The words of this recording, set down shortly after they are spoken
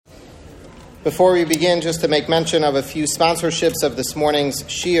Before we begin, just to make mention of a few sponsorships of this morning's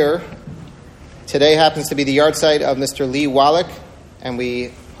shir. Today happens to be the yahrzeit of Mr. Lee Wallach, and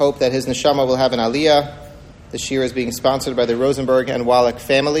we hope that his neshama will have an aliyah. The shir is being sponsored by the Rosenberg and Wallach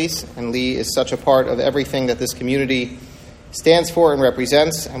families, and Lee is such a part of everything that this community stands for and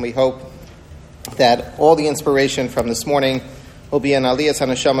represents, and we hope that all the inspiration from this morning will be an aliyah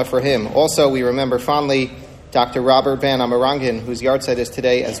neshama for him. Also, we remember fondly Dr. Robert Ben Amarangin, whose yahrzeit is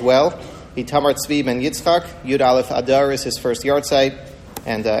today as well. Itamar Tzvi Ben Yitzchak, Yud Aleph Adar is his first yahrzeit,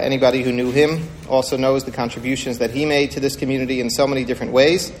 and anybody who knew him also knows the contributions that he made to this community in so many different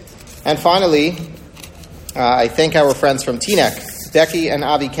ways. And finally, I thank our friends from Teaneck, Becky and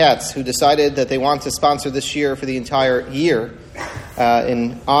Avi Katz, who decided that they want to sponsor this year for the entire year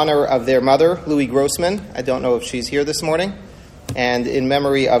in honor of their mother, Louie Grossman. I don't know if she's here this morning. And in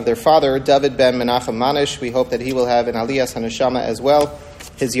memory of their father, David Ben Menachem Manish, we hope that he will have an aliyas haneshama as well.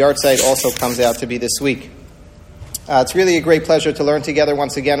 His yahrzeit also comes out to be this week. It's really a great pleasure to learn together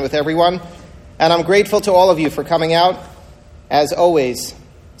once again with everyone. And I'm grateful to all of you for coming out, as always,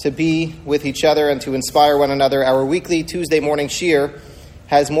 to be with each other and to inspire one another. Our weekly Tuesday morning shir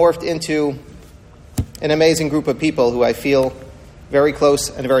has morphed into an amazing group of people who I feel very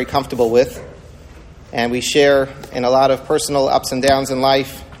close and very comfortable with. And we share in a lot of personal ups and downs in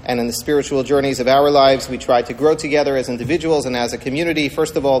life and in the spiritual journeys of our lives. We try to grow together as individuals and as a community.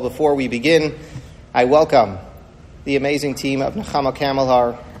 First of all, before we begin, I welcome the amazing team of Nechama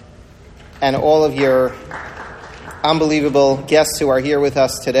Kamelhar and all of your unbelievable guests who are here with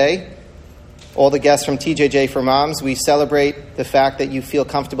us today. All the guests from TJJ for Moms. We celebrate the fact that you feel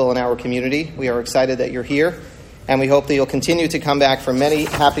comfortable in our community. We are excited that you're here, and we hope that you'll continue to come back for many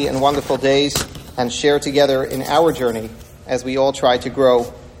happy and wonderful days and share together in our journey as we all try to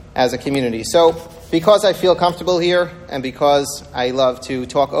grow as a community. So, because I feel comfortable here and because I love to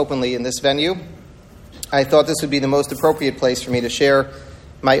talk openly in this venue, I thought this would be the most appropriate place for me to share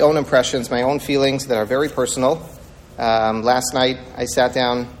my own impressions, my own feelings that are very personal. Last night, I sat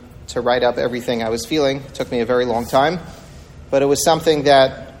down to write up everything I was feeling. It took me a very long time, but it was something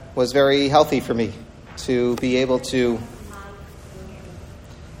that was very healthy for me to be able to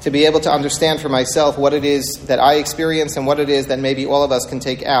understand for myself what it is that I experience and what it is that maybe all of us can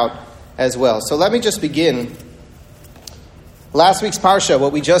take out as well. So let me just begin. Last week's Parsha,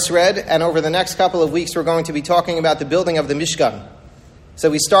 what we just read, and over the next couple of weeks we're going to be talking about the building of the Mishkan.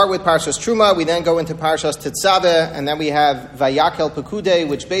 So we start with Parshas Truma, we then go into Parshas Tetzaveh, and then we have Vayakel Pekudei,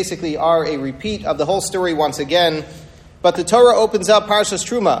 which basically are a repeat of the whole story once again. But the Torah opens up Parshas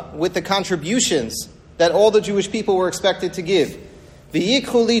Truma with the contributions that all the Jewish people were expected to give.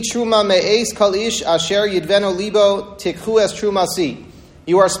 V'yikhu li truma me'eis kol ish asher yidveno libo tikhu es trumasi.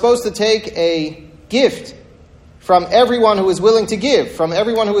 You are supposed to take a gift from everyone who is willing to give, from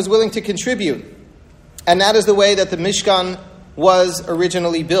everyone who is willing to contribute. And that is the way that the Mishkan was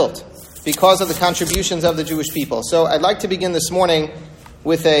originally built, because of the contributions of the Jewish people. So I'd like to begin this morning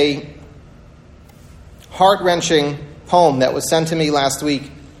with a heart-wrenching poem that was sent to me last week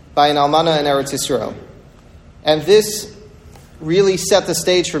by an almana in Eretz Yisrael. And this really set the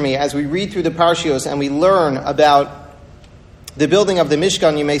stage for me as we read through the Parshios and we learn about the building of the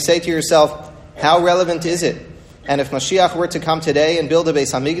Mishkan. You may say to yourself, how relevant is it? And if Mashiach were to come today and build a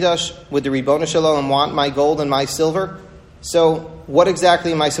Beis Hamikdash, would the Ribono Shel Olam want my gold and my silver? So what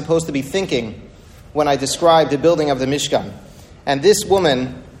exactly am I supposed to be thinking when I describe the building of the Mishkan? And this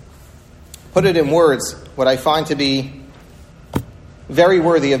woman put it in words, what I find to be very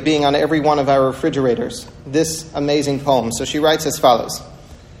worthy of being on every one of our refrigerators, this amazing poem. So she writes as follows.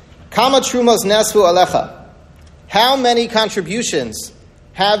 Kama trumos nesfu alecha. How many contributions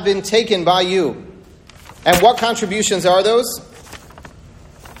have been taken by you? And what contributions are those?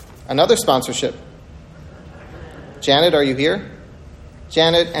 Another sponsorship. Janet, are you here?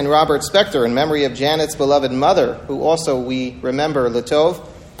 Janet and Robert Spector, in memory of Janet's beloved mother, who also we remember, Latov,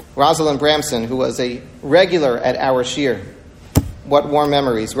 Rosalind Bramson, who was a regular at our shir. What warm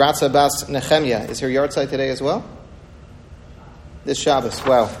memories. Ratza Bas Nehemiah. Is her yahrzeit today as well? This Shabbos.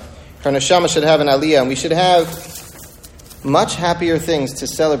 Wow. Her neshama should have an aliyah, and we should have much happier things to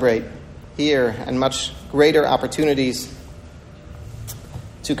celebrate here and much greater opportunities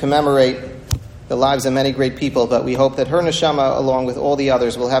to commemorate the lives of many great people, but we hope that her neshama, along with all the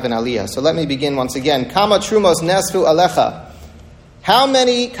others, will have an aliyah. So let me begin once again. Kama trumos nesfu alecha. How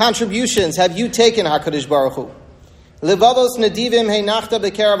many contributions have you taken, HaKadosh Baruch Hu? Levavos nedivim heinachta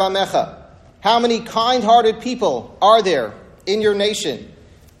b'kerav amecha. How many kind-hearted people are there in your nation?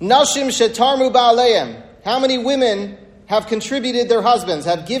 Nashim shetarmu ba'aleim. How many women have contributed their husbands,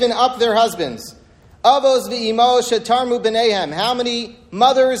 have given up their husbands? Avos v'imos shetarmu b'neihem. How many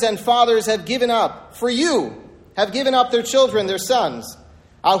mothers and fathers have given up for you, have given up their children, their sons?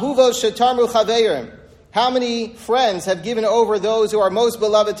 Ahuvos shetarmu chaveirim. How many friends have given over those who are most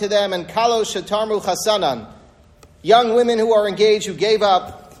beloved to them? And kalos shetarmu chasanan. Young women who are engaged, who gave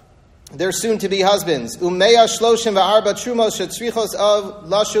up their soon-to-be husbands. Umeya shloshim v'arba trumos shetzrichos of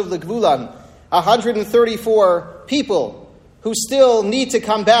lashuv legvulan. 134 people who still need to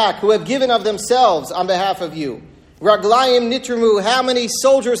come back, who have given of themselves on behalf of you. Raglayim nitrumu, how many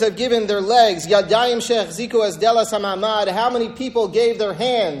soldiers have given their legs? Yadayim shechziku as delas hamamad, how many people gave their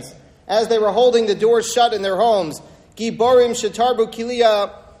hands as they were holding the doors shut in their homes? Giborim shetarbu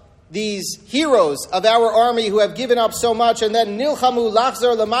kilia, these heroes of our army who have given up so much, and then nilchamu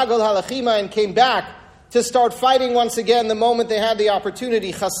lachzor lamagol halachima, and came back to start fighting once again the moment they had the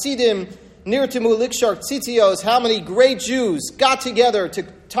opportunity. Chasidim nirtimu likshar tzitzios, how many great Jews got together to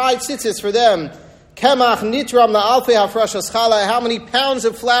tie tzitzis for them. Kemach nitram la'alfei hafrashas challah, how many pounds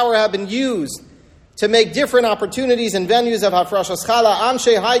of flour have been used to make different opportunities and venues of hafrashas challah.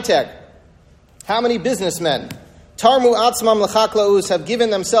 Anshe high-tech, how many businessmen, tarmu atzmam l'chaklaus, have given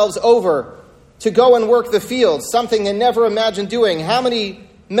themselves over to go and work the fields, something they never imagined doing. How many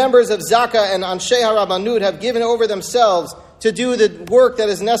members of Zaka and Anshe HaRabbanut have given over themselves to do the work that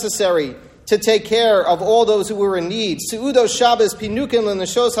is necessary to take care of all those who were in need. Seudo Shabbos pinukim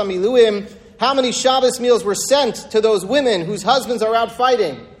l'neshos hamiluim. How many Shabbos meals were sent to those women whose husbands are out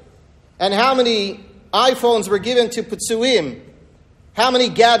fighting? And how many iPhones were given to putsuim? How many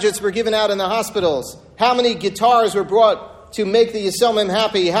gadgets were given out in the hospitals? How many guitars were brought to make the Yisomim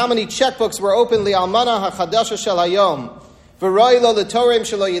happy? How many checkbooks were opened li almana hachadasha shel hayom? V'roi lo l'torim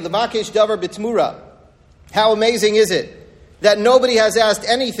shelo yilvakesh davar b'tmura. How amazing is it that nobody has asked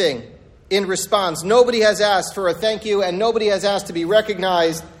anything in response. Nobody has asked for a thank you, and nobody has asked to be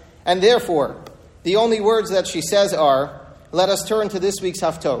recognized. And therefore, the only words that she says are, let us turn to this week's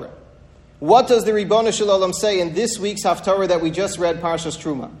Haftorah. What does the Ribono Shel Olam say in this week's Haftorah that we just read, Parshas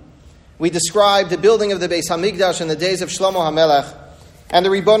Truma? We described the building of the Beis Hamikdash in the days of Shlomo HaMelech, and the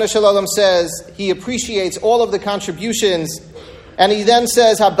Ribono Shel Olam says he appreciates all of the contributions, and he then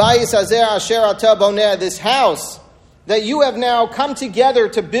says, Habayis Hazeh Asher Ata Boneh, this house that you have now come together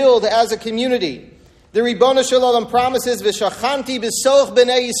to build as a community. The Ribono Shel Olam promises, V'shachanti b'soch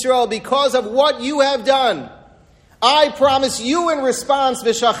b'nei Yisrael, because of what you have done. I promise you in response,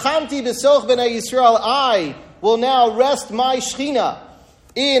 V'shachanti b'soch b'nei Yisrael, I will now rest my Shechina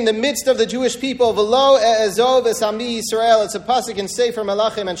in the midst of the Jewish people. V'lo e'ezov es ami Yisrael. It's a pasuk in Sefer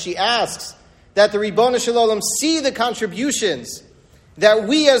Melachim, and she asks that the Ribono Shel Olam see the contributions that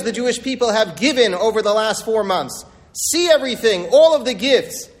we as the Jewish people have given over the last 4 months. See everything, all of the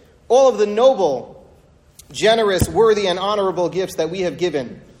gifts, all of the noble, generous, worthy, and honorable gifts that we have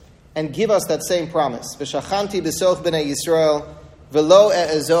given, and give us that same promise. V'shachanti b'soch b'nei Yisrael, v'lo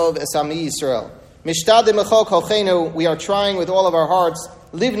e'ezov es ami Yisrael. Mishtadeh mechol kochenu, we are trying with all of our hearts,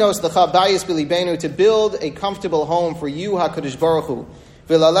 livnos lecha bayis b'libenu, to build a comfortable home for you, HaKadosh Baruch Hu.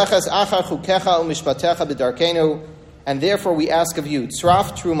 V'lalechas achar chukecha u'mishpatecha b'darkenu, and therefore we ask of you,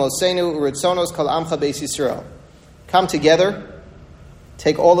 tzraf trumosenu u'ritzonos kol amcha beis Yisrael. Come together,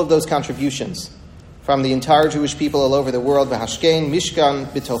 take all of those contributions from the entire Jewish people all over the world. V'hashkein mishkan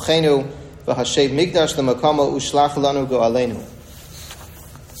b'tochenu, v'hashev migdash l'makamo u'shlach lanu go'alenu.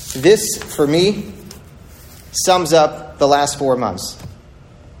 This, for me, sums up the last 4 months.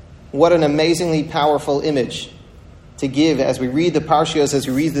 What an amazingly powerful image to give as we read the Parshios, as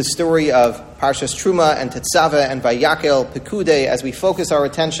we read the story of Parshas Truma and Tetzaveh and Vayakel, Pekudei, as we focus our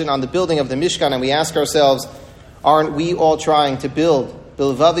attention on the building of the Mishkan, and we ask ourselves, aren't we all trying to build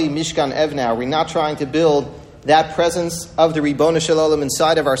Bilvavi Mishkan Evna? Are we not trying to build that presence of the Ribono Shel Olam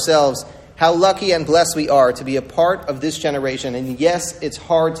inside of ourselves? How lucky and blessed we are to be a part of this generation. And yes, it's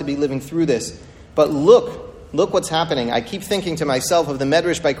hard to be living through this. But look what's happening. I keep thinking to myself of the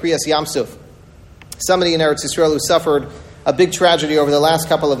Medrash by Kriyas Yamsuf. Somebody in Eretz Yisrael who suffered a big tragedy over the last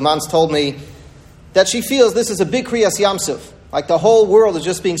couple of months told me that she feels this is a big Kriyas Yamsuf. Like the whole world is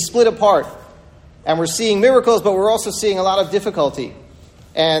just being split apart. And we're seeing miracles, but we're also seeing a lot of difficulty.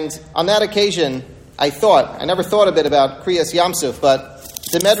 And on that occasion, I never thought a bit about Kriyas Yamsuf, but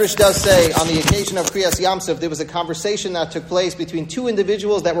the Medrash does say on the occasion of Kriyas Yamsuf, there was a conversation that took place between two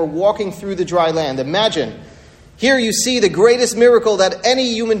individuals that were walking through the dry land. Imagine, here you see the greatest miracle that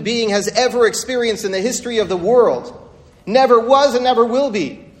any human being has ever experienced in the history of the world. Never was and never will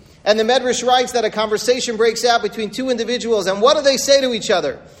be. And the Medrash writes that a conversation breaks out between two individuals, and what do they say to each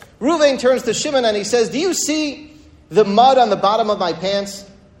other? Reuven turns to Shimon and he says, do you see the mud on the bottom of my pants?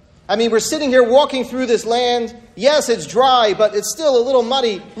 I mean, we're sitting here walking through this land. Yes, it's dry, but it's still a little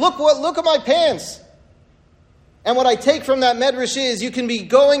muddy. Look at my pants. And what I take from that medrash is you can be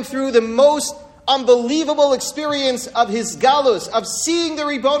going through the most unbelievable experience of his galus, of seeing the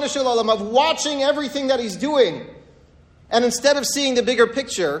Ribono Shel Olam, of watching everything that he's doing. And instead of seeing the bigger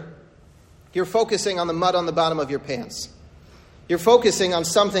picture, you're focusing on the mud on the bottom of your pants. You're focusing on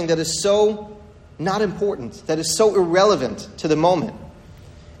something that is so not important, that is so irrelevant to the moment.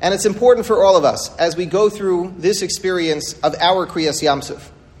 And it's important for all of us as we go through this experience of our Kriyas Yamsuf,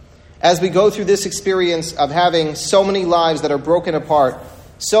 as we go through this experience of having so many lives that are broken apart,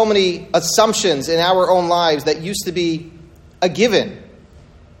 so many assumptions in our own lives that used to be a given.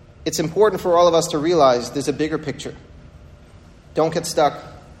 It's important for all of us to realize there's a bigger picture. Don't get stuck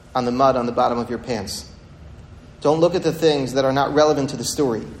on the mud on the bottom of your pants. Don't look at the things that are not relevant to the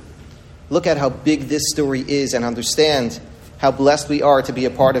story. Look at how big this story is and understand how blessed we are to be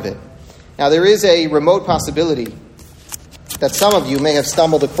a part of it. Now, there is a remote possibility that some of you may have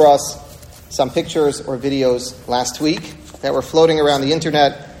stumbled across some pictures or videos last week that were floating around the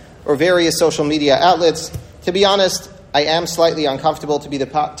internet or various social media outlets. To be honest, I am slightly uncomfortable to be the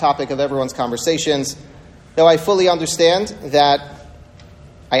topic of everyone's conversations, though I fully understand that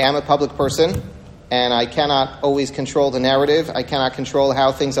I am a public person and I cannot always control the narrative. I cannot control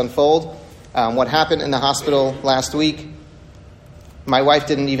how things unfold. What happened in the hospital last week, my wife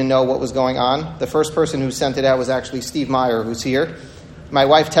didn't even know what was going on. The first person who sent it out was actually Steve Meyer, who's here. My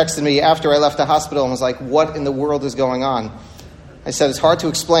wife texted me after I left the hospital and was like, what in the world is going on? I said, it's hard to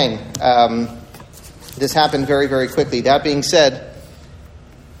explain. This happened very, very quickly. That being said,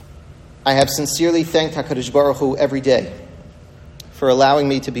 I have sincerely thanked HaKadosh Baruch Hu every day for allowing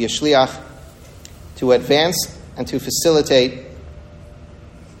me to be a shliach, to advance and to facilitate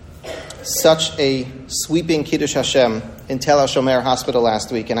such a sweeping Kiddush Hashem in Tel HaShomer Hospital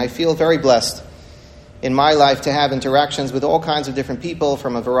last week. And I feel very blessed in my life to have interactions with all kinds of different people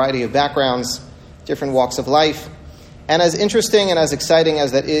from a variety of backgrounds, different walks of life. And as interesting and as exciting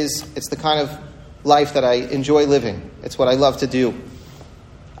as that is, it's the kind of life that I enjoy living. It's what I love to do.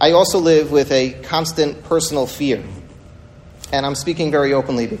 I also live with a constant personal fear. And I'm speaking very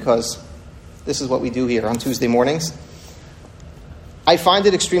openly because this is what we do here on Tuesday mornings. I find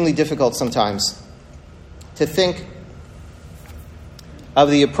it extremely difficult sometimes to think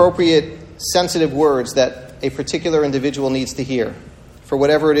of the appropriate, sensitive words that a particular individual needs to hear for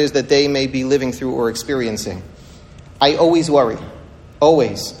whatever it is that they may be living through or experiencing. I always worry.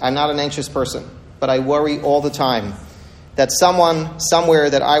 Always. I'm not an anxious person, but I worry all the time that someone, somewhere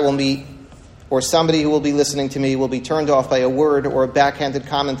that I will meet, or somebody who will be listening to me will be turned off by a word or a backhanded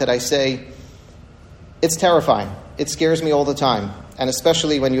comment that I say. It's terrifying. It scares me all the time. And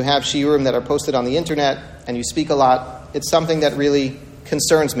especially when you have shiurim that are posted on the internet and you speak a lot, it's something that really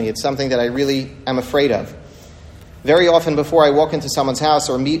concerns me. It's something that I really am afraid of. Very often before I walk into someone's house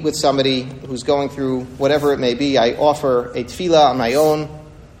or meet with somebody who's going through whatever it may be, I offer a tefillah on my own.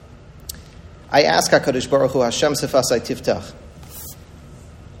 I ask HaKadosh Baruch Hu, Hashem sefasai tiftach.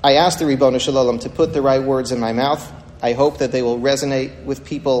 I ask the Ribono Shel Olam to put the right words in my mouth. I hope that they will resonate with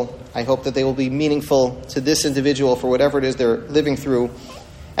people. I hope that they will be meaningful to this individual for whatever it is they're living through.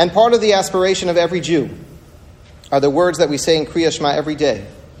 And part of the aspiration of every Jew are the words that we say in Kriya Shema every day.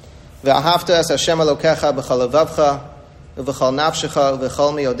 Ve'ahavta es Hashem Elokecha b'chol levavcha v'chol nafshecha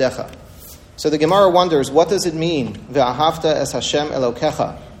v'chol me'odecha. So the Gemara wonders, what does it mean? Ve'ahavta es Hashem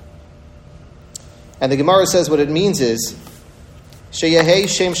Elokecha. And the Gemara says what it means is Sheyehei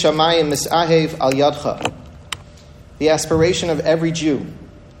Shem Shamayim Misahev Al Yadcha. The aspiration of every Jew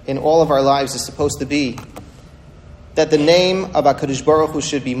in all of our lives is supposed to be that the name of HaKadosh Baruch Hu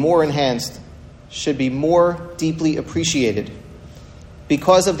should be more enhanced, should be more deeply appreciated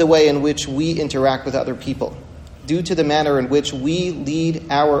because of the way in which we interact with other people, due to the manner in which we lead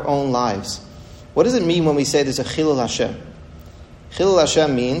our own lives. What does it mean when we say there's a Chilul Hashem? Chilul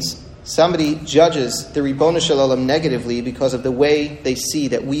Hashem means somebody judges the Ribono Shel Olam negatively because of the way they see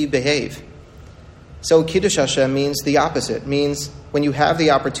that we behave. So Kiddush Hashem means the opposite. Means when you have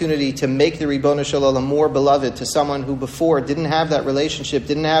the opportunity to make the Ribono Shel Olam more beloved to someone who before didn't have that relationship,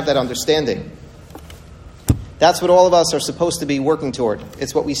 didn't have that understanding. That's what all of us are supposed to be working toward.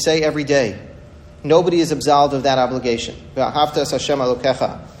 It's what we say every day. Nobody is absolved of that obligation. Ve'ahavta es Hashem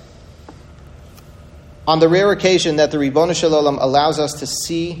Elokecha. On the rare occasion that the Ribono Shel Olam allows us to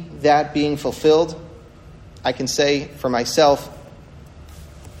see that being fulfilled, I can say for myself,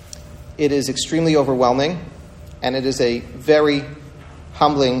 it is extremely overwhelming, and it is a very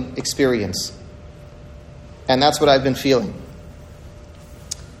humbling experience. And that's what I've been feeling.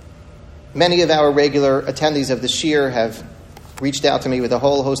 Many of our regular attendees of the Shir have reached out to me with a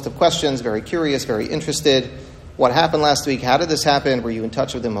whole host of questions, very curious, very interested. What happened last week? How did this happen? Were you in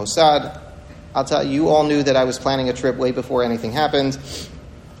touch with the Mossad? I'll tell you all knew that I was planning a trip way before anything happened.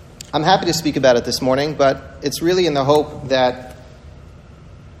 I'm happy to speak about it this morning, but it's really in the hope that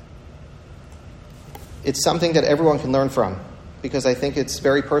it's something that everyone can learn from, because I think it's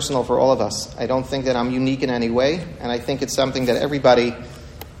very personal for all of us. I don't think that I'm unique in any way, and I think it's something that everybody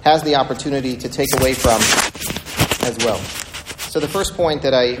has the opportunity to take away from as well. So the first point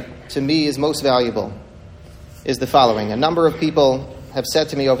that to me is most valuable is the following. A number of people have said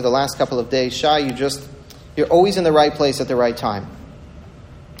to me over the last couple of days, Shai, you're always in the right place at the right time.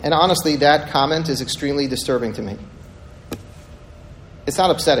 And honestly, that comment is extremely disturbing to me. It's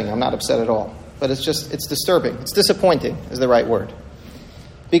not upsetting. I'm not upset at all. But it's disturbing. It's disappointing is the right word.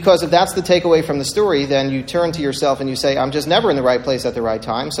 Because if that's the takeaway from the story, then you turn to yourself and you say, I'm just never in the right place at the right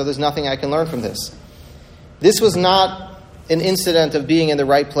time, so there's nothing I can learn from this. This was not an incident of being in the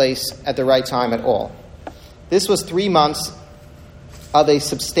right place at the right time at all. This was 3 months of a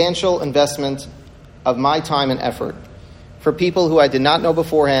substantial investment of my time and effort for people who I did not know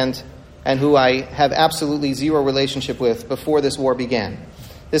beforehand and who I have absolutely zero relationship with before this war began.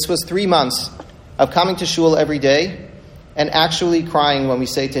 This was 3 months of coming to shul every day and actually crying when we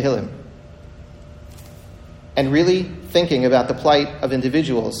say Tehillim, and really thinking about the plight of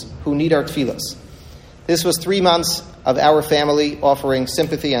individuals who need our tefillas. This was 3 months of our family offering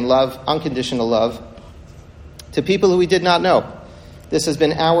sympathy and love, unconditional love, to people who we did not know. This has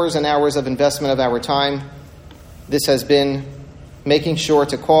been hours and hours of investment of our time. This has been making sure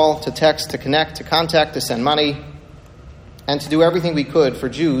to call, to text, to connect, to contact, to send money, and to do everything we could for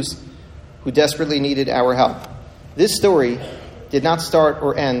Jews who desperately needed our help. This story did not start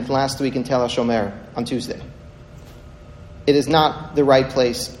or end last week in Tel HaShomer on Tuesday. It is not the right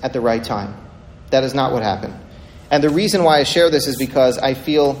place at the right time. That is not what happened. And the reason why I share this is because I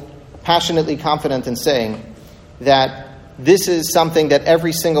feel passionately confident in saying that this is something that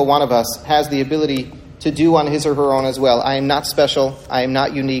every single one of us has the ability to do on his or her own as well. I am not special. I am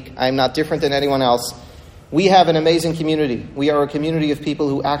not unique. I am not different than anyone else. We have an amazing community. We are a community of people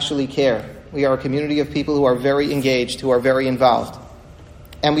who actually care. We are a community of people who are very engaged, who are very involved.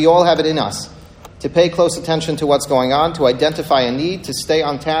 And we all have it in us to pay close attention to what's going on, to identify a need, to stay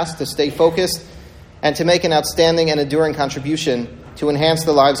on task, to stay focused, and to make an outstanding and enduring contribution to enhance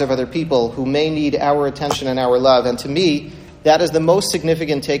the lives of other people who may need our attention and our love. And to me, that is the most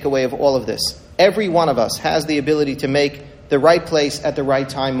significant takeaway of all of this. Every one of us has the ability to make the right place at the right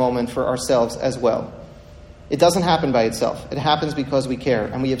time moment for ourselves as well. It doesn't happen by itself. It happens because we care.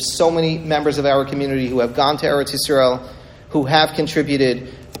 And we have so many members of our community who have gone to Eretz Yisrael, who have contributed,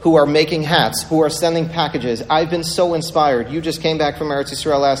 who are making hats, who are sending packages. I've been so inspired. You just came back from Eretz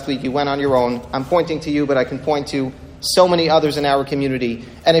Yisrael last week. You went on your own. I'm pointing to you, but I can point to so many others in our community.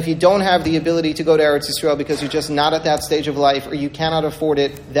 And if you don't have the ability to go to Eretz Yisrael because you're just not at that stage of life or you cannot afford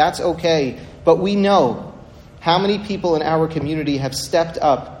it, that's okay. But we know how many people in our community have stepped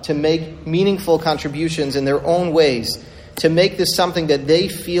up to make meaningful contributions in their own ways, to make this something that they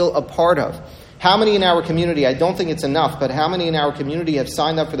feel a part of. How many in our community, I don't think it's enough, but how many in our community have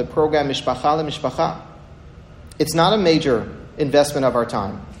signed up for the program Mishpacha LeMishpacha? It's not a major investment of our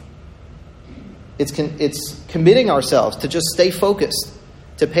time. It's committing ourselves to just stay focused,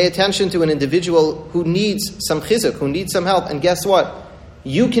 to pay attention to an individual who needs some chizuk, who needs some help. And guess what?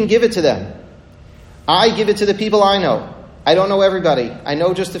 You can give it to them. I give it to the people I know. I don't know everybody. I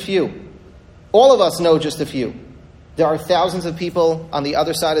know just a few. All of us know just a few. There are thousands of people on the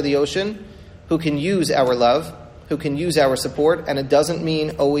other side of the ocean who can use our love, who can use our support, and it doesn't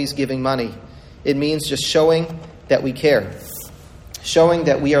mean always giving money. It means just showing that we care, showing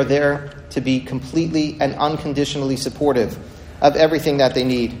that we are there to be completely and unconditionally supportive of everything that they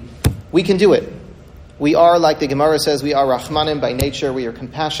need. We can do it. We are, like the Gemara says, we are Rahmanim by nature. We are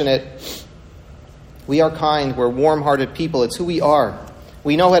compassionate. We are kind. We're warm-hearted people. It's who we are.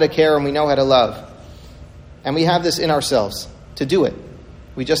 We know how to care and we know how to love. And we have this in ourselves to do it.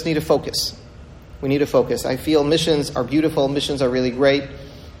 We just need to focus. We need to focus. I feel missions are beautiful. Missions are really great.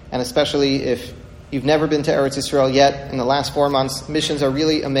 And especially if you've never been to Eretz Yisrael yet in the last 4 months, missions are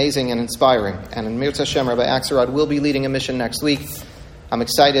really amazing and inspiring. And in Mirza Hashem, Rabbi Axelrod will be leading a mission next week. I'm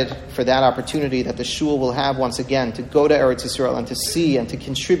excited for that opportunity that the shul will have once again to go to Eretz Yisrael and to see and to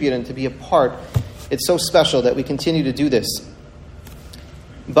contribute and to be a part. It's so special that we continue to do this.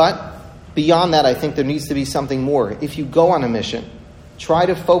 But beyond that, I think there needs to be something more. If you go on a mission, try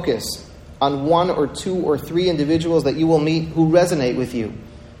to focus on 1 or 2 or 3 individuals that you will meet who resonate with you,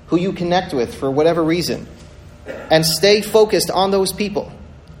 who you connect with for whatever reason, and stay focused on those people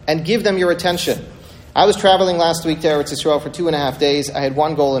and give them your attention. I was traveling last week to Eretz Yisrael for 2.5 days. I had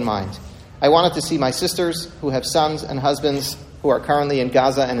one goal in mind. I wanted to see my sisters who have sons and husbands who are currently in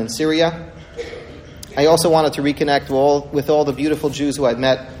Gaza and in Syria. I also wanted to reconnect with all the beautiful Jews who I'd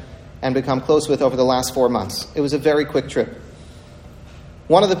met and become close with over the last 4 months. It was a very quick trip.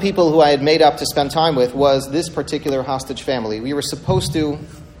 One of the people who I had made up to spend time with was this particular hostage family. We were supposed to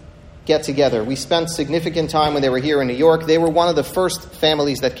get together. We spent significant time when they were here in New York. They were one of the first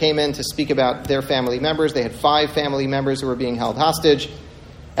families that came in to speak about their family members. They had 5 family members who were being held hostage.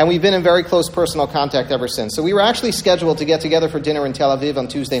 And we've been in very close personal contact ever since. So we were actually scheduled to get together for dinner in Tel Aviv on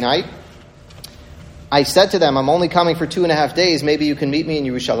Tuesday night. I said to them, I'm only coming for 2.5 days. Maybe you can meet me in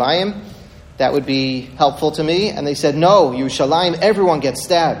Yerushalayim. That would be helpful to me. And they said, no, Yerushalayim, everyone gets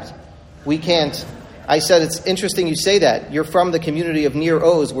stabbed. We can't. I said, it's interesting you say that. You're from the community of Nir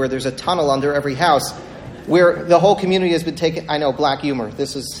Oz, where there's a tunnel under every house, where the whole community has been taken. I know, black humor.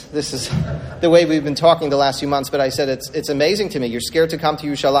 This is the way we've been talking the last few months. But I said, it's amazing to me. You're scared to come to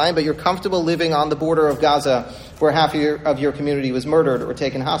Yerushalayim, but you're comfortable living on the border of Gaza, where half of your community was murdered or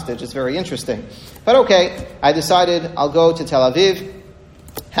taken hostage. It's very interesting. But okay, I decided I'll go to Tel Aviv.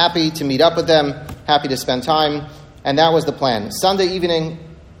 Happy to meet up with them. Happy to spend time. And that was the plan. Sunday evening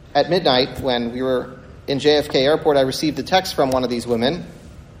at midnight, when we were in JFK Airport, I received a text from one of these women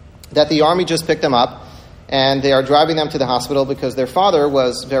that the army just picked them up and they are driving them to the hospital because their father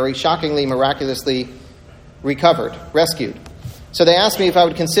was very shockingly, miraculously rescued. So they asked me if I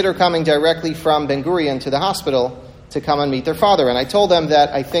would consider coming directly from Ben Gurion to the hospital to come and meet their father. And I told them that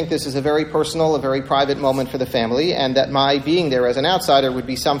I think this is a very personal, a very private moment for the family, and that my being there as an outsider would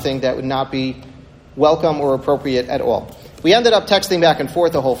be something that would not be welcome or appropriate at all. We ended up texting back and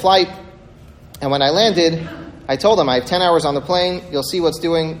forth the whole flight. And when I landed, I told them, I have 10 hours on the plane. You'll see what's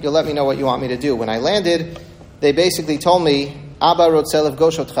doing. You'll let me know what you want me to do. When I landed, they basically told me, Abba rotzeh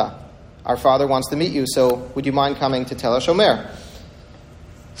lefgosh otcha. Our father wants to meet you, so would you mind coming to Tel HaShomer?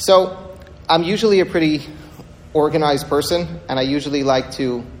 So I'm usually a pretty organized person, and I usually like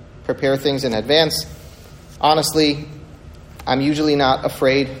to prepare things in advance. Honestly, I'm usually not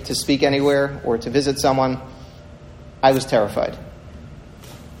afraid to speak anywhere or to visit someone. I was terrified.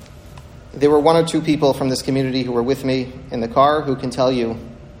 There were 1 or 2 people from this community who were with me in the car who can tell you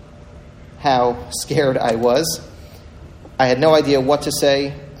how scared I was. I had no idea what to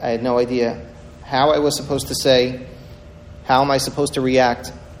say. I had no idea how I was supposed to say. How am I supposed to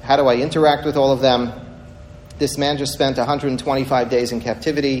react? How do I interact with all of them? This man just spent 125 days in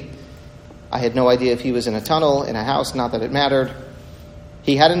captivity. I had no idea if he was in a tunnel, in a house, not that it mattered.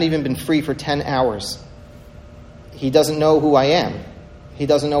 He hadn't even been free for 10 hours. He doesn't know who I am. He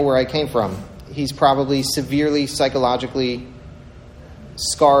doesn't know where I came from. He's probably severely psychologically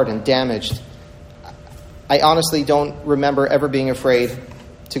scarred and damaged. I honestly don't remember ever being afraid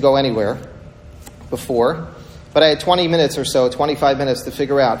to go anywhere before, but I had 20 minutes or so, 25 minutes to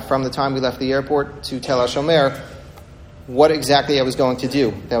figure out from the time we left the airport to Tel HaShomer what exactly I was going to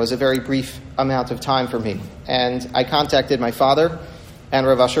do. That was a very brief amount of time for me. And I contacted my father and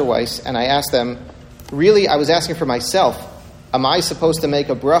Rav Asher Weiss, and I asked them, really, I was asking for myself, am I supposed to make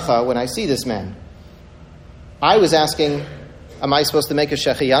a bracha when I see this man? I was asking, am I supposed to make a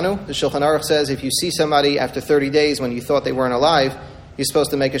shechiyanu? The Shulchan Aruch says if you see somebody after 30 days when you thought they weren't alive, you're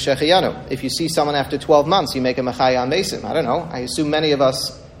supposed to make a shechiyanu. If you see someone after 12 months, you make a mechaya mesim. I don't know. I assume many of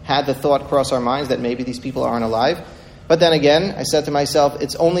us had the thought cross our minds that maybe these people aren't alive. But then again, I said to myself,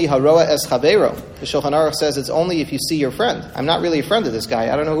 it's only haroa es chavero. The Shulchan Aruch says it's only if you see your friend. I'm not really a friend of this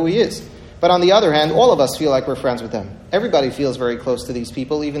guy. I don't know who he is. But on the other hand, all of us feel like we're friends with them. Everybody feels very close to these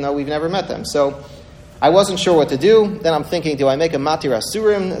people, even though we've never met them. So I wasn't sure what to do. Then I'm thinking, do I make a matir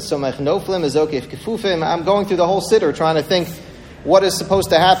asurim, somech noflim, ezokef kefufim? I'm going through the whole siddur trying to think what is supposed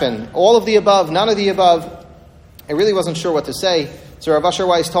to happen. All of the above, none of the above. I really wasn't sure what to say. So Rav Asher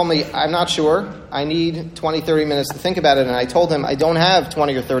Weiss told me, I'm not sure. I need 20, 30 minutes to think about it. And I told him, I don't have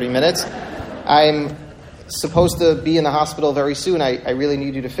 20 or 30 minutes. I'm supposed to be in the hospital very soon. I really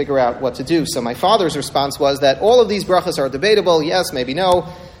need you to figure out what to do. So my father's response was that all of these brachas are debatable. Yes, maybe no.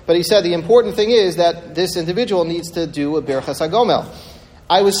 But he said the important thing is that this individual needs to do a birchas hagomel.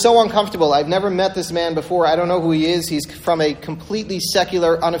 I was so uncomfortable. I've never met this man before. I don't know who he is. He's from a completely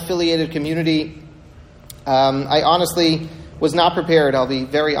secular, unaffiliated community. I honestly was not prepared. I'll be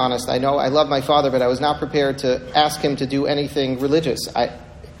very honest. I know I love my father, but I was not prepared to ask him to do anything religious.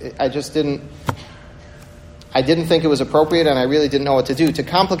 I just didn't. I didn't think it was appropriate, and I really didn't know what to do. To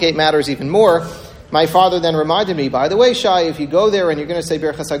complicate matters even more, my father then reminded me, by the way, Shai, if you go there and you're going to say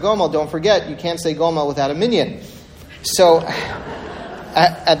Birchas HaGomel, don't forget, you can't say Gomel without a minyan. So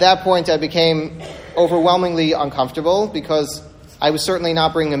at that point, I became overwhelmingly uncomfortable because I was certainly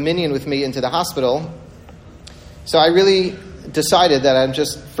not bringing a minyan with me into the hospital. So I really decided that I'd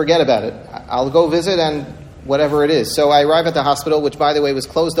just forget about it. I'll go visit and whatever it is. So I arrive at the hospital, which, by the way, was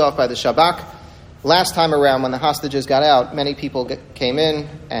closed off by the Shabak. Last time around, when the hostages got out, many people came in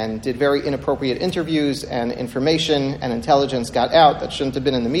and did very inappropriate interviews, and information and intelligence got out that shouldn't have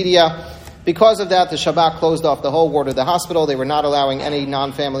been in the media. Because of that, the Shabak closed off the whole ward of the hospital. They were not allowing any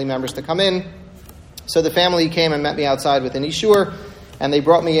non-family members to come in. So the family came and met me outside with an ishur, and they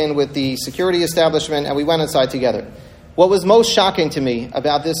brought me in with the security establishment, and we went inside together. What was most shocking to me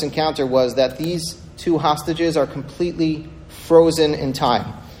about this encounter was that these two hostages are completely frozen in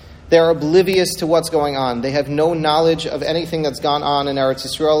time. They're oblivious to what's going on. They have no knowledge of anything that's gone on in Eretz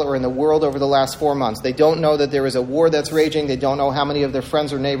Yisrael or in the world over the last 4 months. They don't know that there is a war that's raging. They don't know how many of their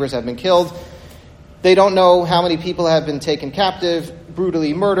friends or neighbors have been killed. They don't know how many people have been taken captive,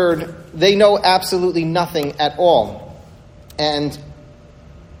 brutally murdered. They know absolutely nothing at all. And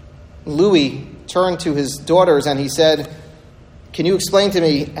Louis turned to his daughters and he said, "Can you explain to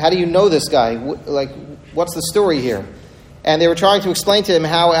me, how do you know this guy? What's the story here?" And they were trying to explain to him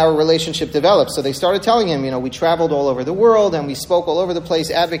how our relationship developed. So they started telling him, we traveled all over the world and we spoke all over the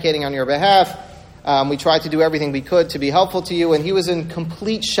place advocating on your behalf. We tried to do everything we could to be helpful to you. And he was in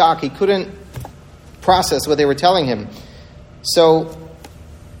complete shock. He couldn't process what they were telling him. So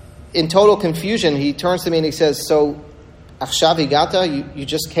in total confusion, he turns to me and he says, "So, Achshav higata, you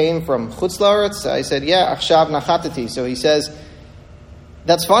just came from Chutz La'aretz?" I said, "Yeah, Achshav nachatati." So he says,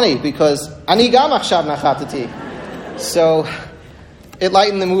 "That's funny because ani gam Achshav nachatati." So it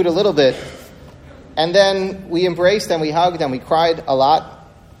lightened the mood a little bit. And then we embraced and we hugged and we cried a lot.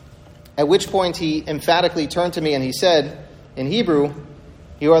 At which point he emphatically turned to me and he said, in Hebrew,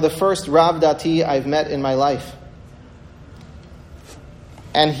 "You are the first Rav Dati I've met in my life."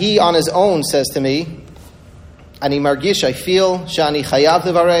 And he on his own says to me, "Ani margish, I feel, shani chayav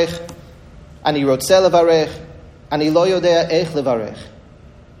levarech, ani rotze levarech, ani lo yodea ech levarech."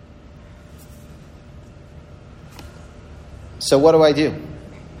 So what do I do?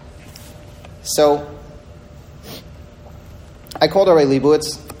 So I called Rabbi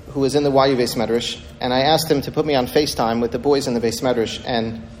Leibowitz, who was in the YU Beis Medrash, and I asked him to put me on FaceTime with the boys in the Beis Medrash,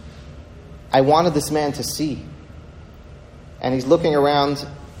 and I wanted this man to see. And he's looking around,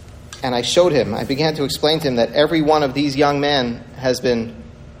 and I showed him, I began to explain to him that every one of these young men has been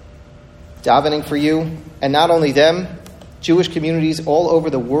davening for you, and not only them, Jewish communities all over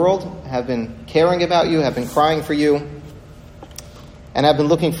the world have been caring about you, have been crying for you, and have been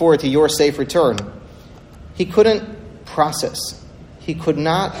looking forward to your safe return. He couldn't process. He could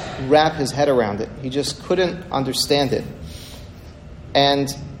not wrap his head around it. He just couldn't understand it.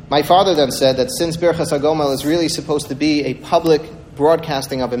 And my father then said that since Birchas HaGomel is really supposed to be a public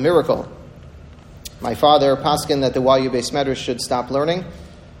broadcasting of a miracle, my father paskined that the YU Beis Medrash should stop learning,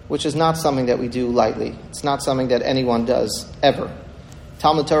 which is not something that we do lightly. It's not something that anyone does ever.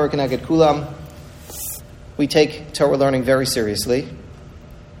 Talmud Torah Keneged Kulam, we take Torah learning very seriously.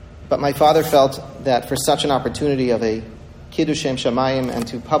 But my father felt that for such an opportunity of a Kiddush Shem Shamayim and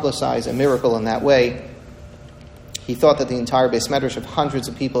to publicize a miracle in that way, he thought that the entire Beis Medrash of hundreds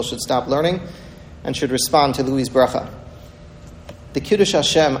of people should stop learning and should respond to Louis' bracha. The Kiddush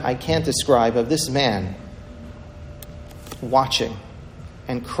Hashem I can't describe of this man watching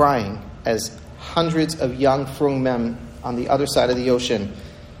and crying as hundreds of young Frung men on the other side of the ocean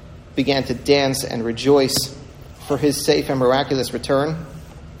began to dance and rejoice for his safe and miraculous return.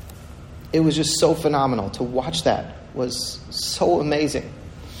 It was just so phenomenal. To watch that was so amazing.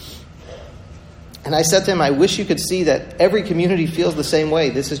 And I said to him, I wish you could see that every community feels the same way.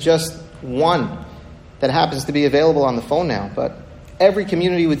 This is just one that happens to be available on the phone now, but every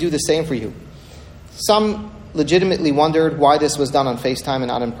community would do the same for you. Some legitimately wondered why this was done on FaceTime and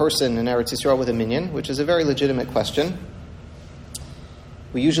not in person in Eretz Yisrael with a minyan, which is a very legitimate question.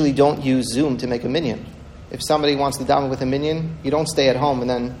 We usually don't use Zoom to make a minyan. If somebody wants to daven with a minyan, you don't stay at home and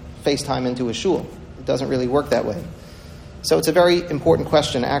then FaceTime into a shul. It doesn't really work that way. So it's a very important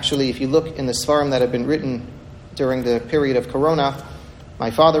question. Actually, if you look in the Sfarim that have been written during the period of Corona,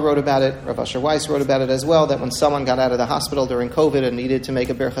 my father wrote about it, Rav Asher Weiss wrote about it as well, that when someone got out of the hospital during COVID and needed to make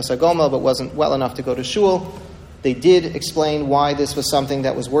a Birchas HaGomel but wasn't well enough to go to shul, they did explain why this was something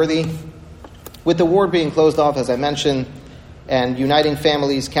that was worthy. With the ward being closed off, as I mentioned, and uniting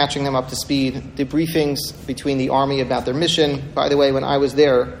families, catching them up to speed, debriefings between the army about their mission. By the way, when I was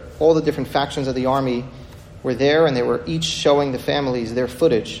there, all the different factions of the army were there, and they were each showing the families their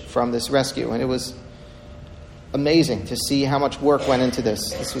footage from this rescue. And it was amazing to see how much work went into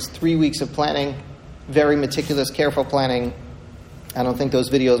this. This was 3 weeks of planning, very meticulous, careful planning. I don't think those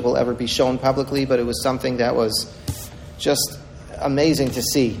videos will ever be shown publicly, but it was something that was just amazing to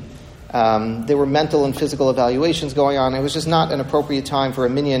see. There were mental and physical evaluations going on. It was just not an appropriate time for a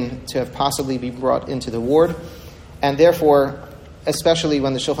minyan to have possibly be brought into the ward. And therefore, especially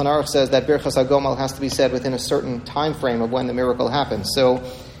when the Shulchan Aruch says that Birchas HaGomel has to be said within a certain time frame of when the miracle happens. So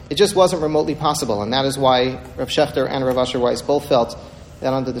it just wasn't remotely possible, and that is why Rav Shechter and Rav Asher Weiss both felt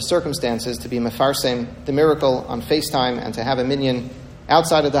that under the circumstances, to be mefarsem the miracle on FaceTime and to have a minyan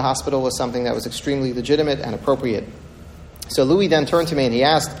outside of the hospital was something that was extremely legitimate and appropriate. So Louis then turned to me and he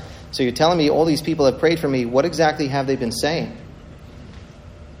asked, so you're telling me all these people have prayed for me, what exactly have they been saying?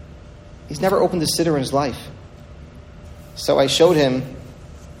 He's never opened a siddur in his life. So I showed him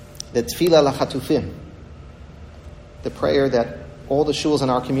the Tefillah Lachatufim, the prayer that all the shuls in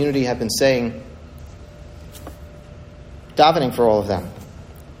our community have been saying, davening for all of them.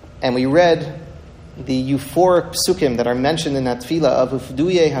 And we read the euphoric psukim that are mentioned in that tefillah of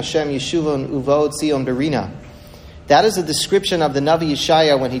Ufduye Hashem Yeshuvon Uvod Zion Berina. That is a description of the Navi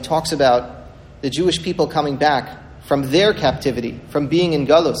Yeshaya when he talks about the Jewish people coming back from their captivity, from being in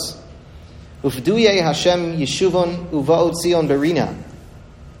Galus. Ufduye Hashem Yeshuvon Uvod Zion Berina.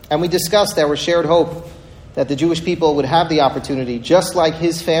 And we discussed our shared hope that the Jewish people would have the opportunity, just like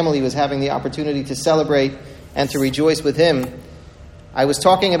his family was having the opportunity to celebrate and to rejoice with him. I was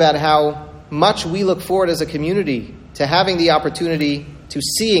talking about how much we look forward as a community to having the opportunity to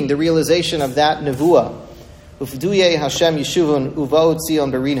seeing the realization of that nevuah. Ufduye Hashem Yeshuvon Uvod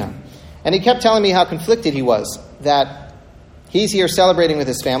Zion Berina. And he kept telling me how conflicted he was, that he's here celebrating with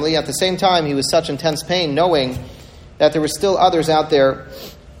his family. At the same time, he was such intense pain knowing that there were still others out there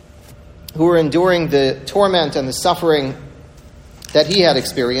who were enduring the torment and the suffering that he had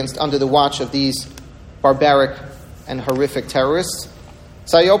experienced under the watch of these barbaric and horrific terrorists.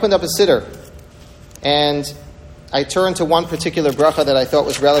 So I opened up a siddur, and I turned to one particular bracha that I thought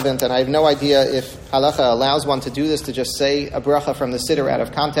was relevant, and I have no idea if halacha allows one to do this, to just say a bracha from the siddur out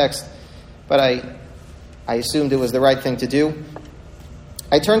of context, but I assumed it was the right thing to do.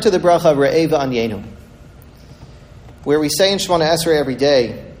 I turned to the bracha Re'eva Anyenu, where we say in Shemona Esrei every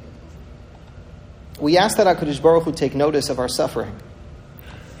day, we ask that HaKadosh Baruch Hu take notice of our suffering.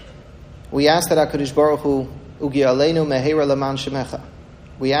 We ask that HaKadosh Baruch Hu Ugi Aleinu Meheira Laman Shemecha.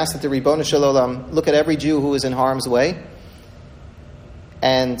 We ask that the Ribono Shel Olam look at every Jew who is in harm's way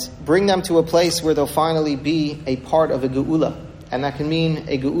and bring them to a place where they'll finally be a part of a geula. And that can mean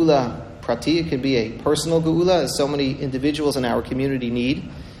a geula prati, it could be a personal geula, as so many individuals in our community need,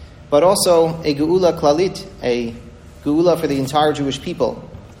 but also a geula klalit, a geula for the entire Jewish people.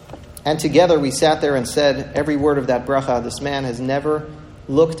 And together we sat there and said every word of that bracha. This man has never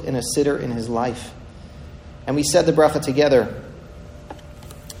looked in a siddur in his life. And we said the bracha together.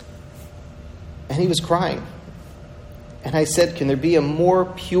 And he was crying. And I said, can there be a more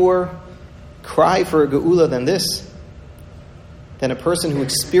pure cry for a geula than this? Than a person who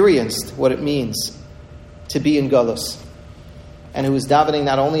experienced what it means to be in Galus. And who is davening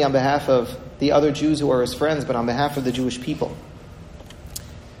not only on behalf of the other Jews who are his friends, but on behalf of the Jewish people.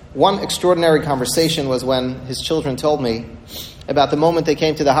 One extraordinary conversation was when his children told me about the moment they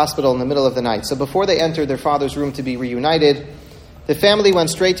came to the hospital in the middle of the night. So before they entered their father's room to be reunited, the family went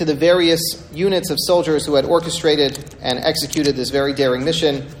straight to the various units of soldiers who had orchestrated and executed this very daring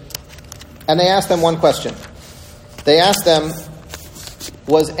mission. And they asked them one question. They asked them,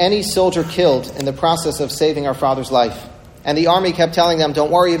 was any soldier killed in the process of saving our father's life? And the army kept telling them,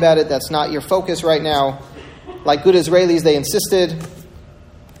 don't worry about it, that's not your focus right now. Like good Israelis, they insisted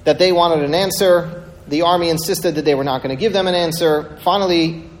that they wanted an answer. The army insisted that they were not going to give them an answer.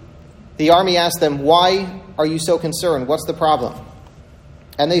 Finally, the army asked them, why are you so concerned? What's the problem?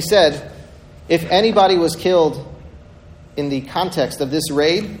 And they said, if anybody was killed in the context of this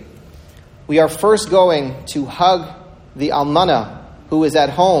raid, we are first going to hug the almana who is at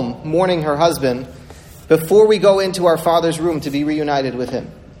home mourning her husband before we go into our father's room to be reunited with him.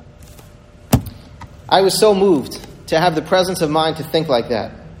 I was so moved to have the presence of mind to think like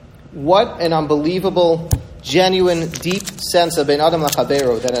that. What an unbelievable, genuine, deep sense of Ben Adam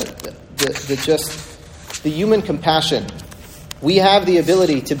Lachabero, that the human compassion. We have the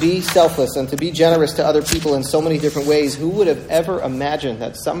ability to be selfless and to be generous to other people in so many different ways. Who would have ever imagined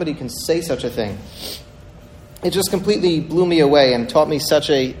that somebody can say such a thing? It just completely blew me away and taught me such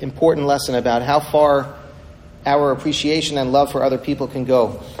an important lesson about how far our appreciation and love for other people can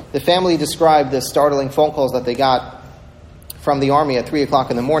go. The family described the startling phone calls that they got from the army at 3 o'clock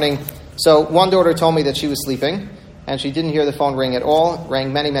in the morning. So one daughter told me that she was sleeping and she didn't hear the phone ring at all. It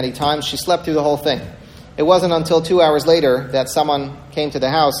rang many, many times. She slept through the whole thing. It wasn't until 2 hours later that someone came to the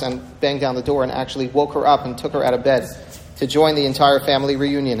house and banged down the door and actually woke her up and took her out of bed to join the entire family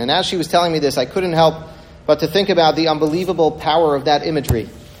reunion. And as she was telling me this, I couldn't help but to think about the unbelievable power of that imagery.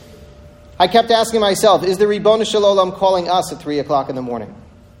 I kept asking myself, is the Ribono Shel Olam calling us at 3 o'clock in the morning?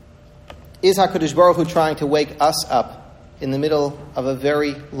 Is HaKadosh Baruch Hu trying to wake us up in the middle of a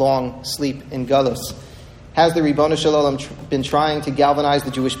very long sleep in Galus? Has the Ribono Shel Olam been trying to galvanize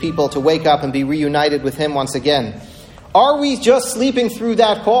the Jewish people to wake up and be reunited with Him once again? Are we just sleeping through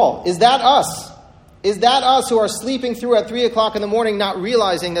that call? Is that us? Is that us who are sleeping through at 3 o'clock in the morning, not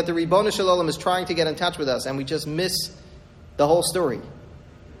realizing that the Ribono Shel Olam is trying to get in touch with us, and we just miss the whole story?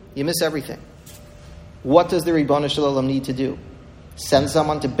 You miss everything. What does the Ribono Shel Olam need to do? Send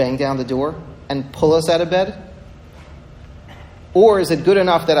someone to bang down the door and pull us out of bed? Or is it good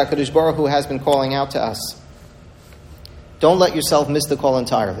enough that HaKadosh Baruch Hu has been calling out to us? Don't let yourself miss the call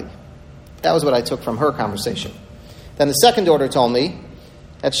entirely. That was what I took from her conversation. Then the second daughter told me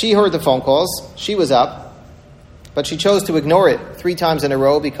that she heard the phone calls, she was up, but she chose to ignore it 3 times in a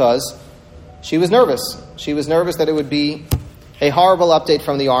row because she was nervous. She was nervous that it would be a horrible update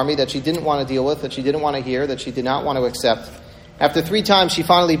from the army that she didn't want to deal with, that she didn't want to hear, that she did not want to accept. After 3 times, she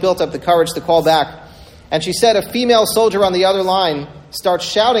finally built up the courage to call back. And she said a female soldier on the other line starts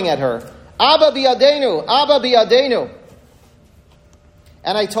shouting at her, Abba bi'adenu, Abba bi'adenu.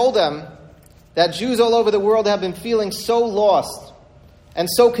 And I told them that Jews all over the world have been feeling so lost and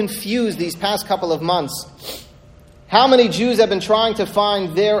so confused these past couple of months. How many Jews have been trying to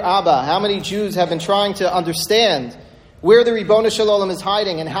find their Abba? How many Jews have been trying to understand where the Ribono Shel Olam is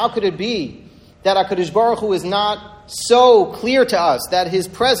hiding? And how could it be that HaKadosh Baruch Hu is not so clear to us, that His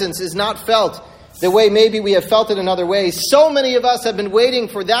presence is not felt the way maybe we have felt it in other ways? So many of us have been waiting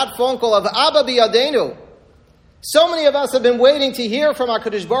for that phone call of Abba bi'adenu. So many of us have been waiting to hear from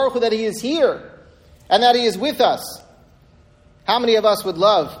HaKadosh Baruch Hu that He is here and that He is with us. How many of us would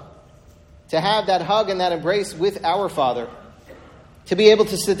love to have that hug and that embrace with our Father, to be able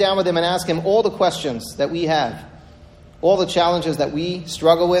to sit down with Him and ask Him all the questions that we have, all the challenges that we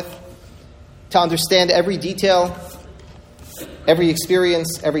struggle with, to understand every detail, every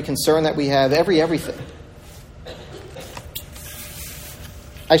experience, every concern that we have, everything.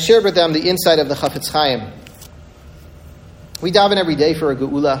 I shared with them the insight of the Chafetz Chaim. We daven every day for a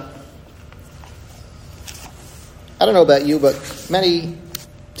geula. I don't know about you, but many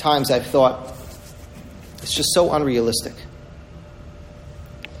times I've thought it's just so unrealistic.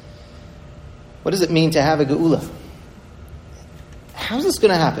 What does it mean to have a geula? How's this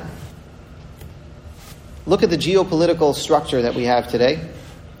going to happen? Look at the geopolitical structure that we have today.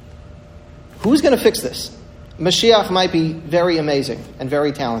 Who's going to fix this? Mashiach might be very amazing and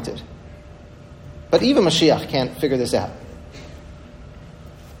very talented, but even Mashiach can't figure this out.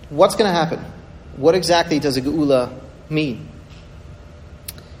 What's going to happen? What exactly does a geula mean?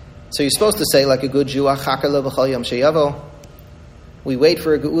 So you're supposed to say, like a good Jew, we wait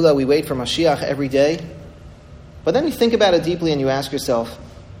for a geula, we wait for Mashiach every day. But then you think about it deeply and you ask yourself,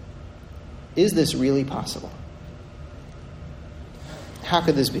 is this really possible? How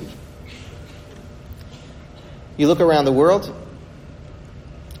could this be? You look around the world,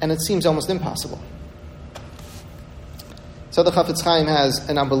 and it seems almost impossible. So the Chafetz Chaim has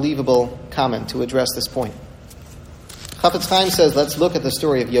an unbelievable comment to address this point. Chafetz Chaim says, let's look at the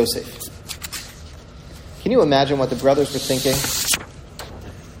story of Yosef. Can you imagine what the brothers were thinking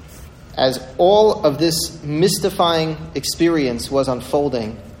as all of this mystifying experience was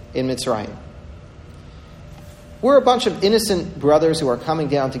unfolding in Mitzrayim? We're a bunch of innocent brothers who are coming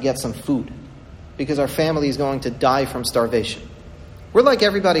down to get some food because our family is going to die from starvation. We're like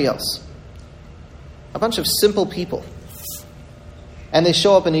everybody else. A bunch of simple people. And they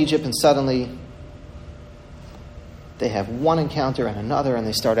show up in Egypt and suddenly they have one encounter and another and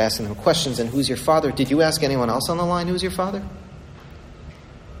they start asking them questions. And who's your father? Did you ask anyone else on the line who's your father?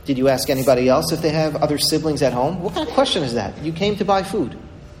 Did you ask anybody else if they have other siblings at home? What kind of question is that? You came to buy food.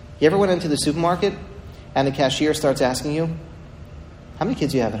 You ever went into the supermarket and the cashier starts asking you, how many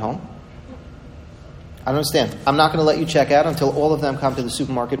kids do you have at home? I don't understand. I'm not going to let you check out until all of them come to the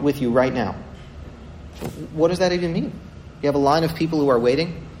supermarket with you right now. What does that even mean? You have a line of people who are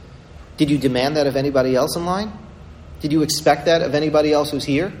waiting. Did you demand that of anybody else in line? Did you expect that of anybody else who's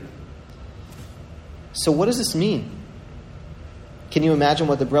here? So what does this mean? Can you imagine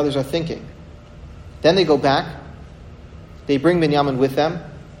what the brothers are thinking? Then they go back. They bring Binyamin with them.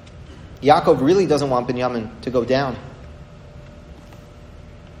 Yaakov really doesn't want Binyamin to go down.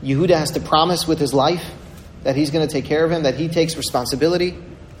 Yehuda has to promise with his life that he's going to take care of him, that he takes responsibility.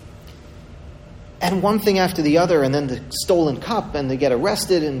 And one thing after the other, and then the stolen cup, and they get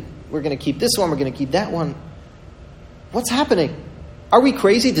arrested, and we're going to keep this one, we're going to keep that one. What's happening? Are we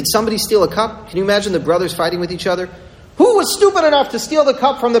crazy? Did somebody steal a cup? Can you imagine the brothers fighting with each other? Who was stupid enough to steal the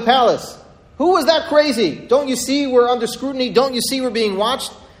cup from the palace? Who was that crazy? Don't you see we're under scrutiny? Don't you see we're being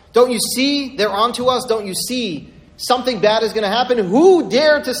watched? Don't you see they're onto us? Don't you see something bad is going to happen? Who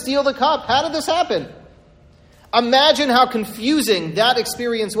dared to steal the cup? How did this happen? Imagine how confusing that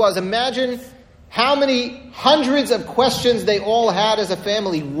experience was. Imagine how many hundreds of questions they all had as a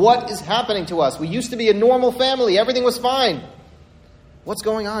family. What is happening to us? We used to be a normal family. Everything was fine. What's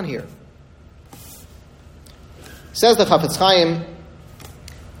going on here? Says the Chafetz Chaim,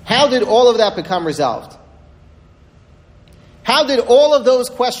 how did all of that become resolved? How did all of those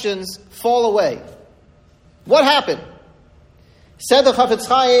questions fall away? What happened? Said the Chafetz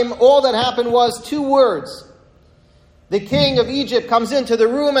Chaim, all that happened was 2 words. The king of Egypt comes into the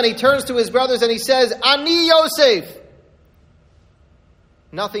room and he turns to his brothers and he says, Ani Yosef.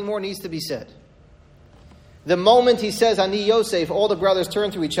 Nothing more needs to be said. The moment he says, Ani Yosef, all the brothers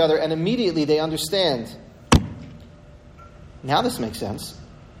turn to each other and immediately they understand. Now this makes sense.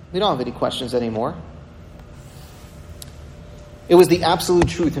 We don't have any questions anymore. It was the absolute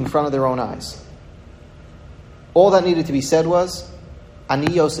truth in front of their own eyes. All that needed to be said was,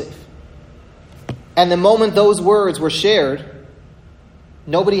 Ani Yosef. And the moment those words were shared,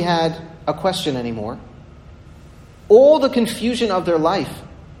 nobody had a question anymore. All the confusion of their life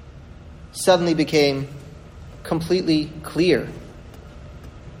suddenly became completely clear,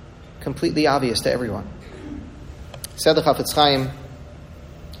 completely obvious to everyone. Said the Chafetz Chaim,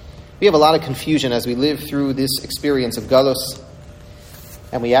 we have a lot of confusion as we live through this experience of Galus,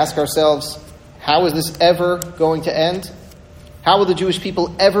 and we ask ourselves, how is this ever going to end? How will the Jewish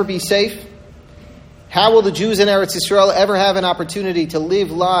people ever be safe? How will the Jews in Eretz Yisrael ever have an opportunity to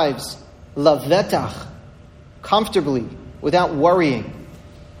live lives lavetach, comfortably, without worrying?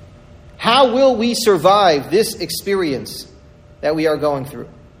 How will we survive this experience that we are going through?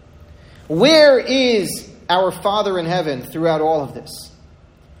 Where is our Father in heaven throughout all of this?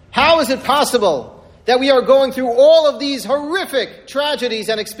 How is it possible that we are going through all of these horrific tragedies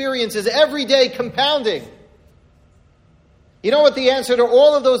and experiences every day compounding? You know what the answer to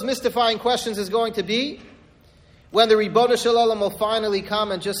all of those mystifying questions is going to be? When the Ribono Shel Olam will finally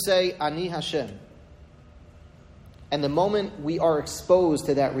come and just say, Ani Hashem. And the moment we are exposed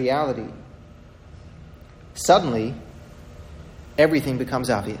to that reality, suddenly, everything becomes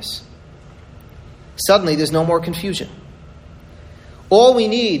obvious. Suddenly, there's no more confusion. All we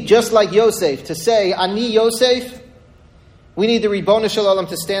need, just like Yosef, to say, Ani Yosef, we need the Ribono Shel Olam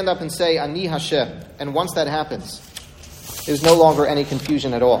to stand up and say, Ani Hashem. And once that happens, there's no longer any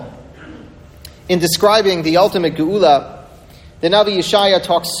confusion at all. In describing the ultimate Geula, the Navi Yeshaya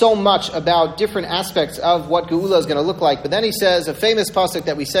talks so much about different aspects of what Geula is going to look like. But then he says, a famous pasuk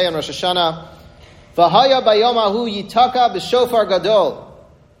that we say on Rosh Hashanah, V'haya bayom ahu yitaka b'shofar gadol.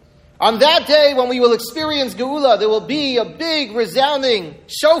 On that day, when we will experience Geula, there will be a big, resounding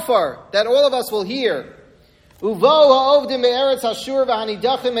shofar that all of us will hear. Uvo ha'ovdim me'eretz Ashur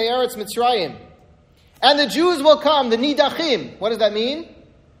v'hanidachim me'eretz Mitzrayim. And the Jews will come, the Nidachim. What does that mean?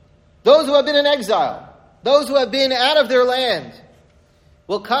 Those who have been in exile, those who have been out of their land,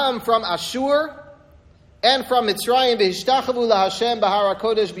 will come from Ashur and from Mitzrayim, V'hishtachavu laHashem b'har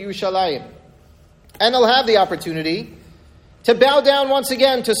HaKodesh b'Yerushalayim. And they'll have the opportunity to bow down once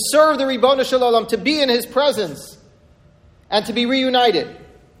again, to serve the Ribono Shel Olam, to be in His presence, and to be reunited.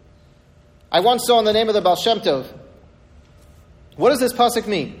 I once saw in the name of the Baal Shem Tov, what does this pasuk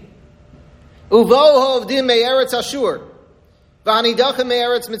mean? Uvo ha'ovdim me'eretz Ashur, v'hanidachim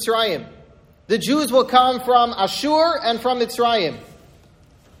me'eretz Mitzrayim. The Jews will come from Ashur and from Mitzrayim.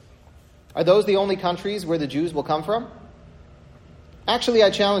 Are those the only countries where the Jews will come from? Actually, I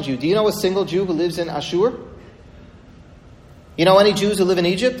challenge you. Do you know a single Jew who lives in Ashur? You know any Jews who live in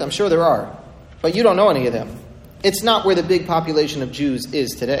Egypt? I'm sure there are. But you don't know any of them. It's not where the big population of Jews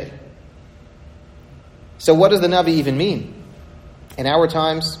is today. So what does the Navi even mean? In our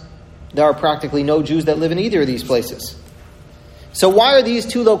times, there are practically no Jews that live in either of these places. So why are these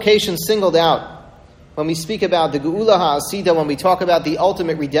 2 locations singled out when we speak about the Geula HaAsita, when we talk about the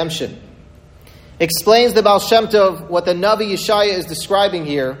ultimate redemption? Explains the Baal Shem Tov, what the Navi Yeshaya is describing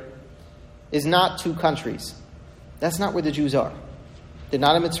here is not 2 countries. That's not where the Jews are. They're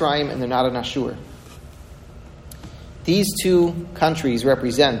not in Mitzrayim and they're not in Ashur. These 2 countries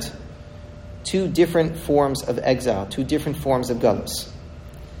represent 2 different forms of exile, 2 different forms of Galus.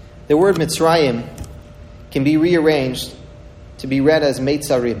 The word Mitzrayim can be rearranged to be read as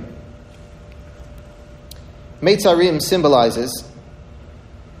Meitzarim. Meitzarim symbolizes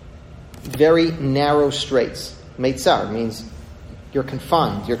very narrow straits. Meitzar means you're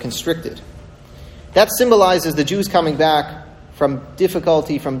confined, you're constricted. That symbolizes the Jews coming back from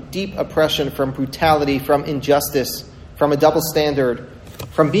difficulty, from deep oppression, from brutality, from injustice, from a double standard,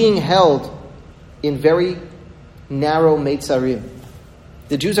 from being held in very narrow Meitzarim.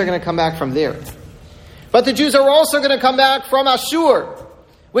 The Jews are going to come back from there. But the Jews are also going to come back from Ashur,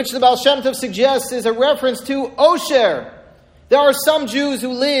 which the Baal Shem Tov suggests is a reference to Osher. There are some Jews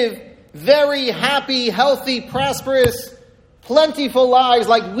who live very happy, healthy, prosperous, plentiful lives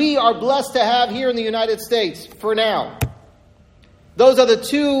like we are blessed to have here in the United States for now. Those are the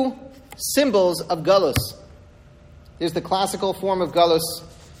two symbols of Galus. There's the classical form of Galus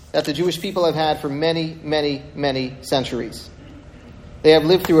that the Jewish people have had for many, many, many centuries. They have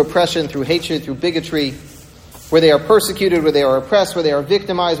lived through oppression, through hatred, through bigotry, where they are persecuted, where they are oppressed, where they are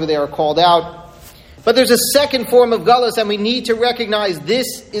victimized, where they are called out. But there's a second form of Galus, and we need to recognize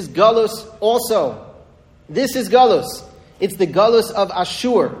this is Galus also. This is Galus. It's the Galus of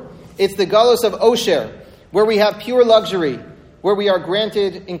Ashur. It's the Galus of Osher, where we have pure luxury, where we are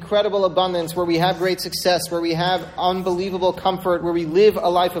granted incredible abundance, where we have great success, where we have unbelievable comfort, where we live a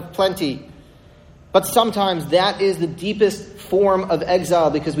life of plenty. But sometimes that is the deepest form of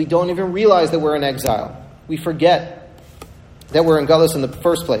exile because we don't even realize that we're in exile. We forget that we're in Galus in the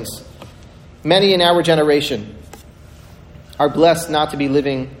first place. Many in our generation are blessed not to be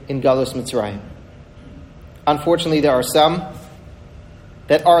living in Galus Mitzrayim. Unfortunately, there are some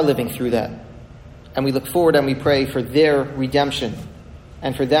that are living through that. And we look forward and we pray for their redemption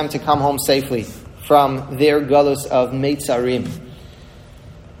and for them to come home safely from their Galus of Meitzarim.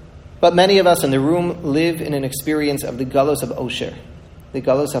 But many of us in the room live in an experience of the Galus of Osher, the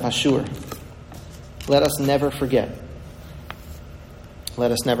Galus of Ashur. Let us never forget.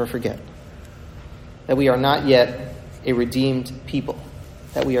 Let us never forget that we are not yet a redeemed people,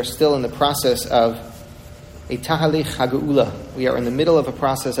 that we are still in the process of a Tahalich HaGeula. We are in the middle of a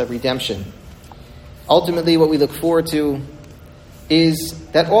process of redemption. Ultimately, what we look forward to is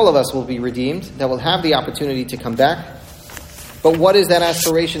that all of us will be redeemed, that we'll have the opportunity to come back. But what is that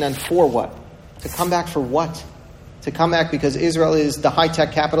aspiration and for what? To come back for what? To come back because Israel is the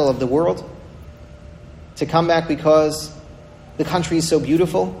high-tech capital of the world? To come back because the country is so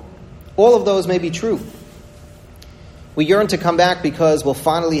beautiful? All of those may be true. We yearn to come back because we'll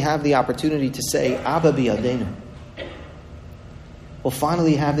finally have the opportunity to say, Abba b'yadeinu. We'll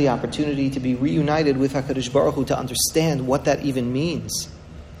finally have the opportunity to be reunited with HaKadosh Baruch Hu, to understand what that even means.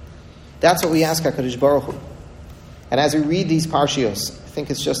 That's what we ask HaKadosh Baruch Hu. And as we read these parshios, I think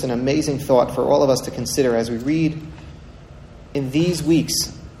it's just an amazing thought for all of us to consider as we read in these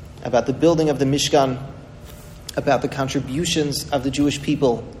weeks about the building of the Mishkan, about the contributions of the Jewish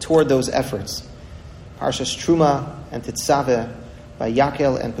people toward those efforts. Parshas Truma and Tetzaveh by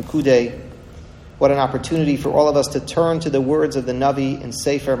Yakel and Pekudei. What an opportunity for all of us to turn to the words of the Navi in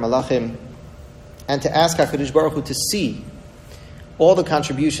Sefer Malachim and to ask HaKadosh Baruch Hu to see all the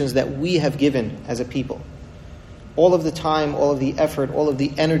contributions that we have given as a people. All of the time, all of the effort, all of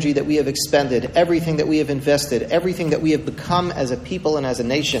the energy that we have expended, everything that we have invested, everything that we have become as a people and as a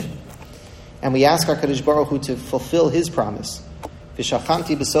nation. And we ask HaKadosh Baruch Hu to fulfill His promise.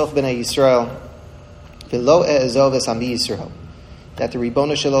 V'shachanti b'soch b'nei Yisrael v'lo e'ezov es ami Yisrael. That the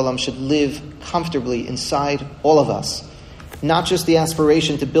Ribono Shel Olam should live comfortably inside all of us. Not just the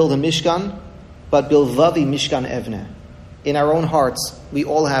aspiration to build a Mishkan, but bilvavi Mishkan Evne. In our own hearts, we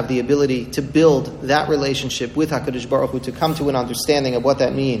all have the ability to build that relationship with HaKadosh Baruch Hu, to come to an understanding of what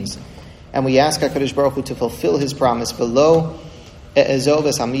that means. And we ask HaKadosh Baruch Hu to fulfill His promise. V'lo e'ezov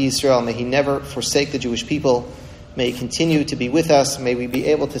es ami Yisrael. May He never forsake the Jewish people. May He continue to be with us. May we be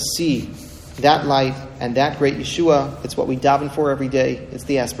able to see that light and that great Yeshua. It's what we daven for every day. It's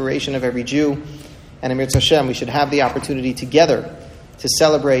the aspiration of every Jew. And in Mirz Hashem, we should have the opportunity together to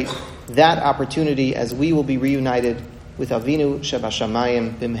celebrate that opportunity as we will be reunited with Avinu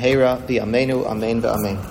Shebashamayim Bimheira V'Amenu Amen V'Amen.